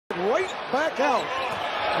right back out.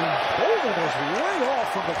 And Bolden is way off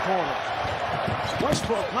from the corner.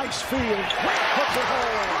 Westbrook, nice feed. Grant puts it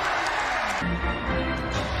home.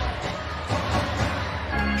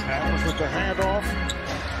 Adams with the handoff.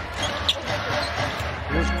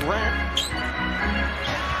 Here's Grant.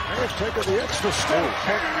 There's taking the extra step.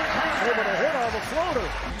 Able to hit on the floater.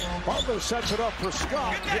 Butler sets it up for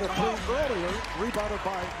Scott. Hit a three earlier. Rebounded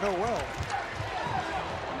by Noel.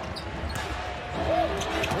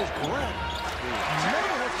 Here's Grant. May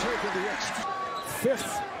have taken the extra.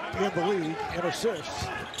 Fifth in the league in assists.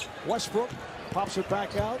 Westbrook pops it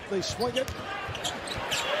back out. They swing it.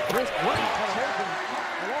 Here's Grant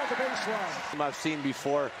along the baseline. I've seen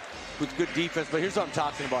before with good defense, but here's what I'm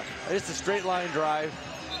talking about. It's a straight line drive.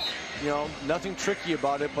 You know, nothing tricky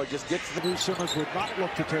about it, but just gets to the... Simmons would not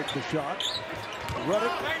look to take the shot.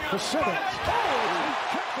 Reddick to Simmons. Oh,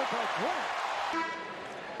 checked it by Grant.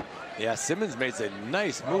 Yeah, Simmons made a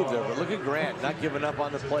nice move there, but look at Grant not giving up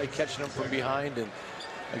on the play, catching him from behind, and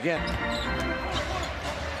again.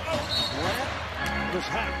 Grant is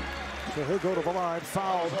hacked. So he'll go to the line,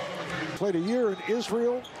 fouled. Played a year in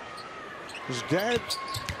Israel. His dad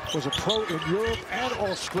was a pro in Europe and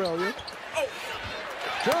Australia.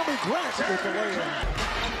 Jerami Grant with the lay-in.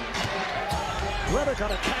 Reddick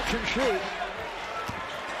on a catch and shoot.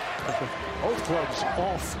 Both clubs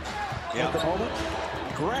off at the moment.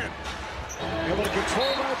 Grant able to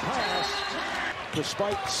control that pass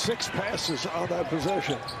despite 6 passes on that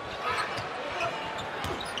possession.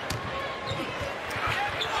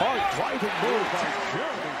 Hard driving move by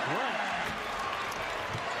Jerami Grant.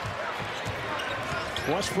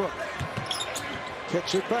 Westbrook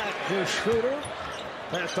kicks it back. Here's Schroeder.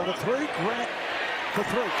 Passed on a three. Grant for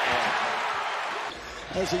three.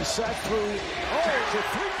 As he sat through. Oh, it's a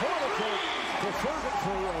three-pointer for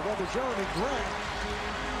Jerami Grant.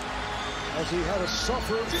 As he had to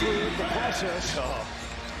suffer through the process,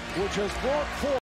 which has brought forth.